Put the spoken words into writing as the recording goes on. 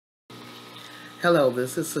Hello,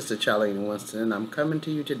 this is Sister Charlene Winston, and I'm coming to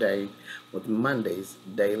you today with Monday's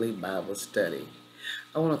Daily Bible Study.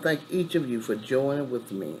 I want to thank each of you for joining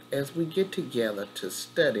with me as we get together to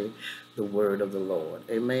study the Word of the Lord.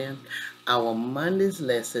 Amen. Our Monday's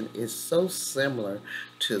lesson is so similar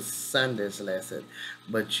to Sunday's lesson,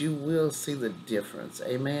 but you will see the difference.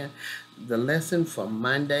 Amen. The lesson for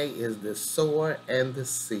Monday is the sower and the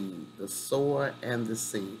seed. The sower and the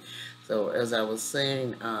seed. So, as I was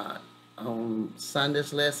saying, on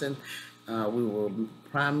Sunday's lesson, we were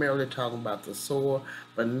primarily talking about the sower,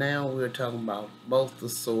 but now we're talking about both the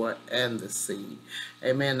sower and the seed.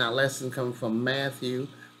 Amen. Our lesson comes from Matthew,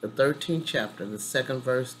 the 13th chapter, the 2nd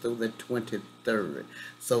verse through the 23rd.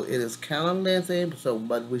 So it is kind of lengthy,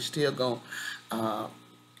 but we're still going to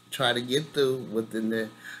try to get through within the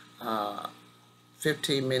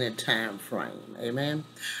 15-minute time frame. Amen.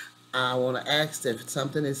 I want to ask that if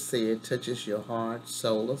something is said touches your heart,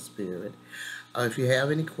 soul, or spirit, or if you have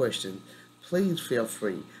any questions, please feel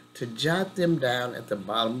free to jot them down at the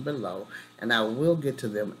bottom below, and I will get to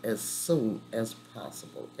them as soon as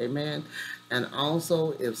possible. Amen. And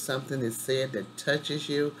also, if something is said that touches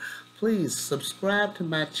you, please subscribe to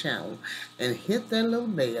my channel and hit that little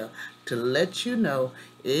bell to let you know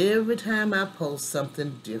every time I post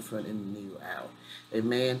something different and new out.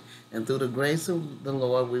 Amen. And through the grace of the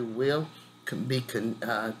Lord, we will be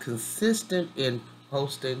consistent in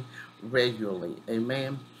posting regularly.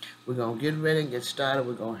 Amen. We're going to get ready and get started.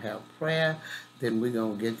 We're going to have prayer. Then we're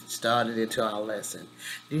going to get started into our lesson.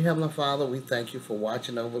 Dear Heavenly Father, we thank you for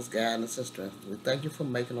watching over us, guiding us, and strength. We thank you for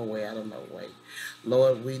making a way out of no way.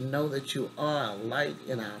 Lord, we know that you are a light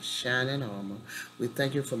in our shining armor. We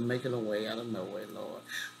thank you for making a way out of no way, Lord.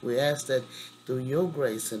 We ask that through your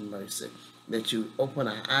grace and mercy, that you open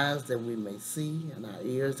our eyes that we may see and our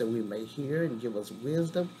ears that we may hear, and give us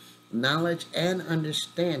wisdom, knowledge, and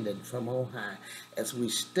understanding from on high as we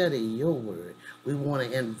study your word. We want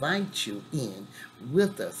to invite you in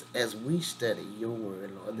with us as we study your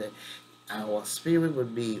word, Lord, that our spirit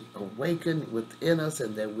would be awakened within us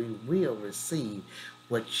and that we will receive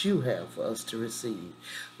what you have for us to receive.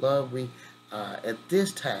 Lord, we at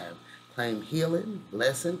this time claim healing,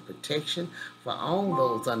 blessing, protection for all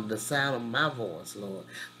those under the sound of my voice, Lord,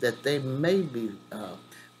 that they may be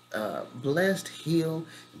blessed, healed,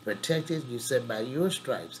 and protected. You said by your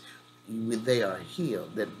stripes they are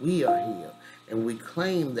healed, that we are healed. And we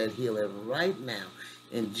claim that healing right now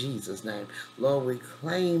in Jesus' name. Lord, we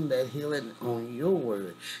claim that healing on your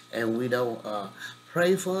word, and we don't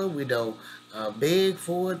pray for it, we don't beg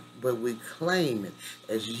for it, but we claim it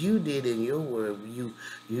as you did in your word.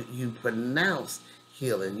 You pronounce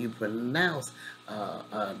healing, you pronounce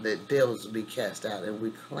that devils will be cast out, and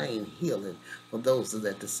we claim healing for those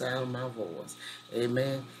that the sound of my voice.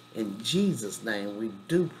 Amen. In Jesus' name we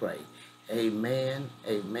do pray. Amen,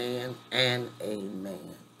 amen, and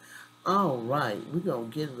amen. All right, we're going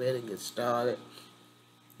to get ready and get started.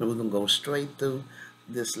 And we're going to go straight through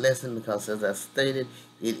this lesson because, as I stated,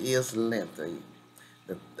 it is lengthy.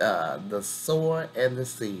 The sower and the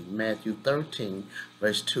seed, Matthew 13,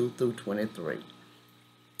 verse 2 through 23.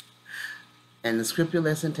 And the scripture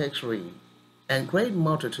lesson text read, "And great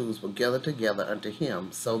multitudes were gathered together unto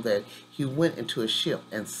him, so that he went into a ship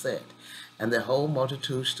and sat. And the whole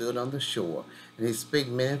multitude stood on the shore, and he spake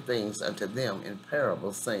many things unto them in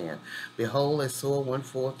parables, saying, Behold, a sower went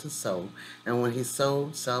forth to sow, and when he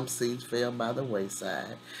sowed, some seeds fell by the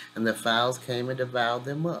wayside, and the fowls came and devoured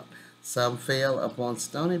them up. Some fell upon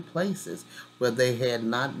stony places, where they had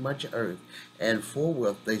not much earth, and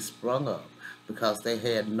forthwith they sprung up, because they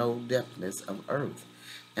had no depthness of earth.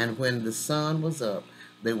 And when the sun was up,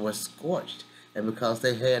 they were scorched, and because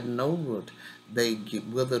they had no root, they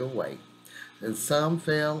withered away. And some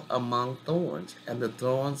fell among thorns, and the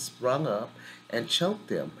thorns sprung up and choked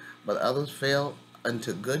them. But others fell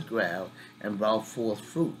into good ground and brought forth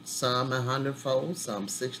fruit, some 100fold, some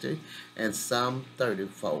 60, and some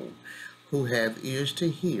 30fold. Who hath ears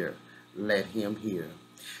to hear, let him hear.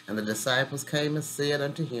 And the disciples came and said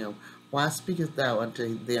unto him, Why speakest thou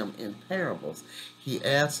unto them in parables? He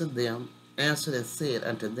answered and said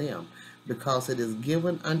unto them, Because it is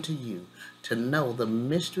given unto you to know the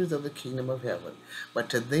mysteries of the kingdom of heaven. But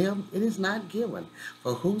to them it is not given.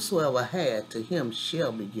 For whosoever hath, to him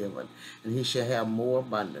shall be given, and he shall have more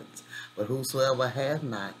abundance. But whosoever hath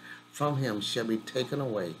not, from him shall be taken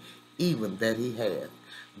away, even that he hath.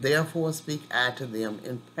 Therefore speak I to them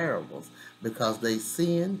in parables, because they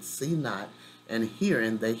seeing see not, and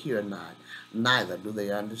hearing they hear not, neither do they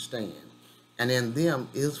understand. And in them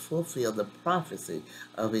is fulfilled the prophecy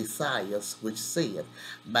of Isaiah, which saith,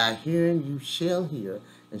 By hearing you shall hear,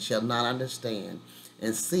 and shall not understand,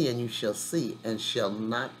 and seeing you shall see and shall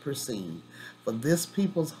not perceive. For this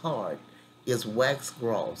people's heart is waxed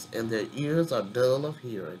gross, and their ears are dull of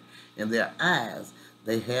hearing, and their eyes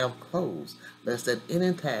they have closed, lest at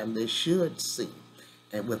any time they should see,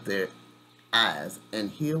 and with their eyes, and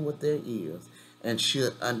hear with their ears, and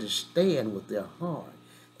should understand with their heart,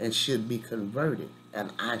 and should be converted,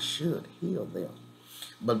 and I should heal them.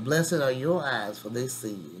 But blessed are your eyes, for they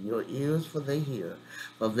see, and your ears, for they hear.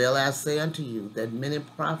 For verily I say unto you, that many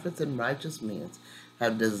prophets and righteous men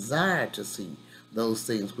have desired to see those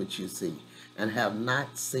things which you see, and have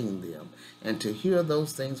not seen them, and to hear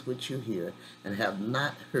those things which you hear, and have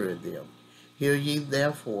not heard them. Hear ye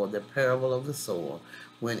therefore the parable of the sower.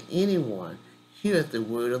 When anyone heareth the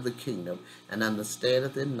word of the kingdom, and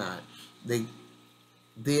understandeth it not,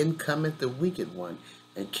 then cometh the wicked one,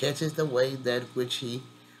 and catcheth away that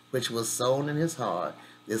which was sown in his heart.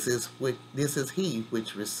 This is he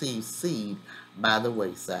which received seed by the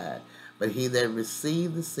wayside. But he that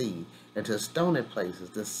received the seed into stony places,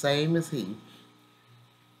 the same is he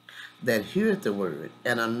that heareth the word,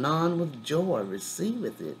 and anon with joy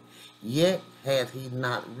receiveth it. Yet hath he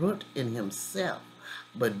not root in himself,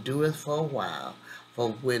 but doeth for a while. For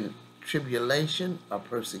when tribulation or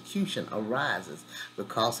persecution arises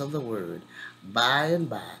because of the word, by and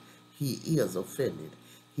by he is offended.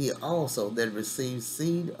 He also that receives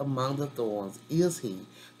seed among the thorns is he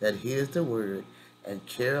that hears the word, and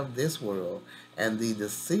care of this world, and the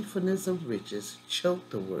deceitfulness of riches choke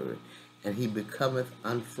the word, and he becometh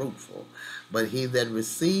unfruitful. But he that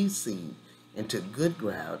receives seed into good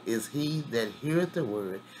ground is he that heareth the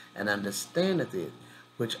word, and understandeth it,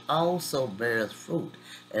 which also beareth fruit,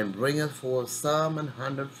 and bringeth forth some an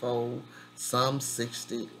hundredfold, some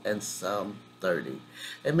 60, and some 30.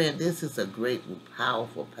 Amen. This is a great and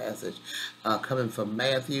powerful passage coming from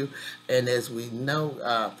Matthew. And as we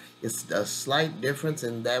know, it's a slight difference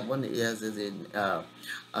in that one as is in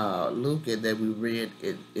Luke, and that we read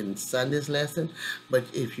in Sunday's lesson. But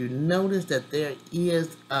if you notice that there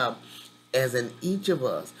is, as in each of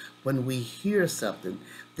us, when we hear something,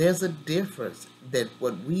 there's a difference that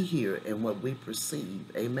what we hear and what we perceive.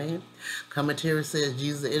 Amen. Commentary says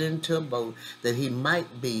Jesus entered into a boat that he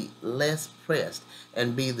might be less pressed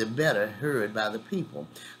and be the better heard by the people.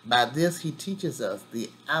 By this he teaches us the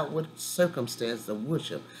outward circumstance of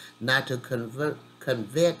worship, not to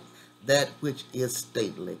covet that which is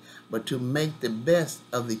stately, but to make the best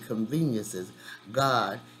of the conveniences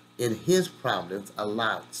God in his providence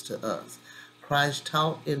allows to us. Christ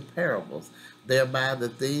taught in parables, thereby the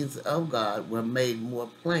things of God were made more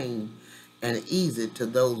plain and easy to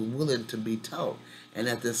those willing to be taught, and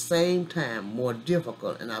at the same time more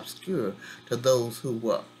difficult and obscure to those who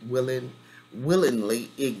were willingly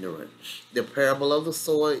ignorant. The parable of the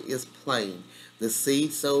sower is plain. The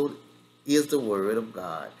seed sowed is the word of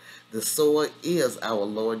God. The sower is our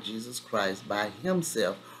Lord Jesus Christ by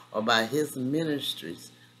himself or by his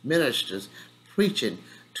ministers preaching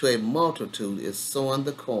to a multitude is sowing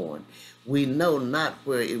the corn. We know not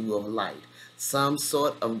where it will light. Some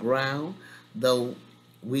sort of ground, though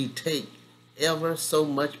we take ever so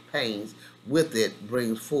much pains with it,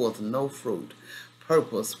 brings forth no fruit.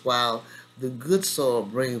 Purpose, while the good soil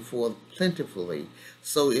brings forth plentifully,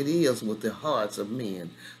 so it is with the hearts of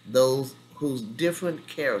men, those whose different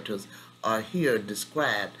characters are here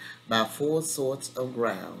described by four sorts of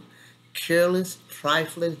ground. Careless,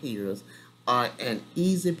 trifling hearers are an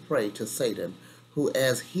easy prey to Satan, who,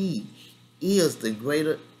 as he is the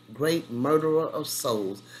great murderer of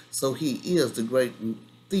souls, so he is the great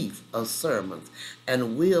thief of sermons,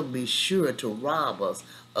 and will be sure to rob us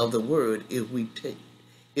of the word if we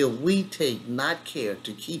take not care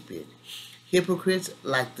to keep it. Hypocrites,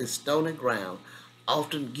 like the stony ground,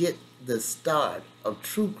 often get the start of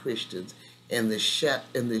true Christians in the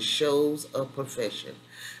shows of profession.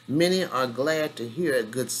 Many are glad to hear a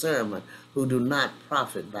good sermon who do not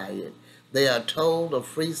profit by it. They are told of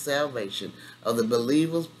free salvation, of the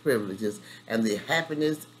believer's privileges, and the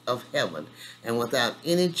happiness of heaven, and without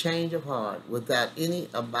any change of heart, without any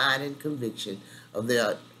abiding conviction of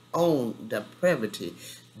their own depravity,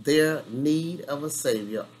 their need of a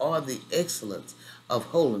Savior, or the excellence of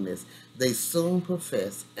holiness, they soon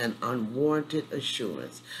profess an unwarranted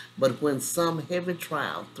assurance. But when some heavy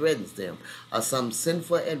trial threatens them, or some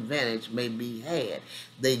sinful advantage may be had,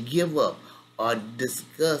 they give up or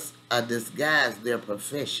disguise their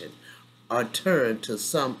profession, or turn to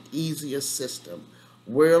some easier system.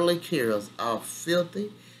 Worldly cares are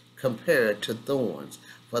filthy compared to thorns,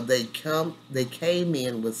 for they came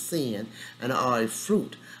in with sin and are a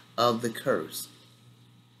fruit of the curse.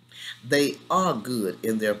 They are good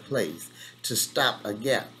in their place to stop a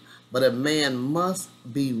gap, but a man must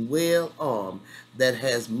be well armed that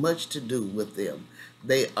has much to do with them.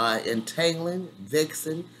 They are entangling,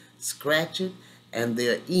 vexing, scratching, and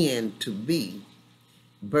their end to be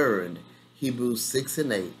burned. Hebrews 6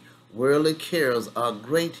 and 8. Worldly cares are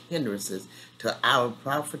great hindrances to our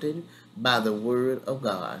profiting by the word of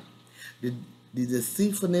God. The, the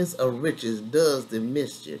deceitfulness of riches does the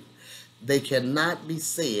mischief. They cannot be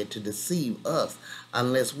said to deceive us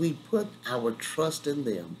unless we put our trust in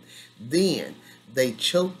them. Then they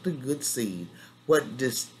choke the good seed. What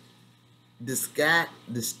distinguished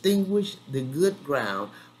the good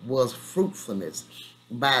ground was fruitfulness.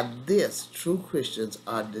 By this, true Christians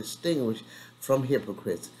are distinguished from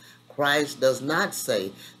hypocrites. Christ does not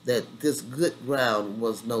say that this good ground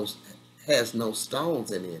has no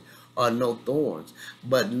stones in it or no thorns,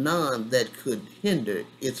 but none that could hinder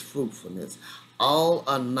its fruitfulness. All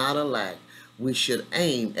are not alike. We should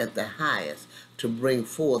aim at the highest to bring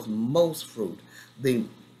forth most fruit. The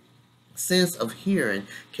sense of hearing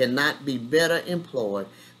cannot be better employed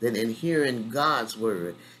than in hearing God's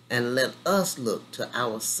word, and let us look to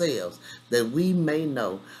ourselves that we may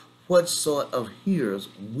know what sort of hearers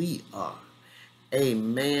we are.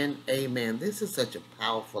 Amen. Amen. This is such a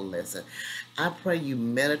powerful lesson. I pray you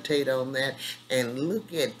meditate on that and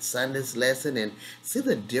look at Sunday's lesson and see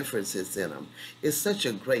the differences in them. It's such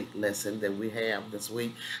a great lesson that we have this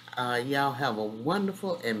week. Y'all have a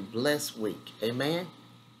wonderful and blessed week. Amen.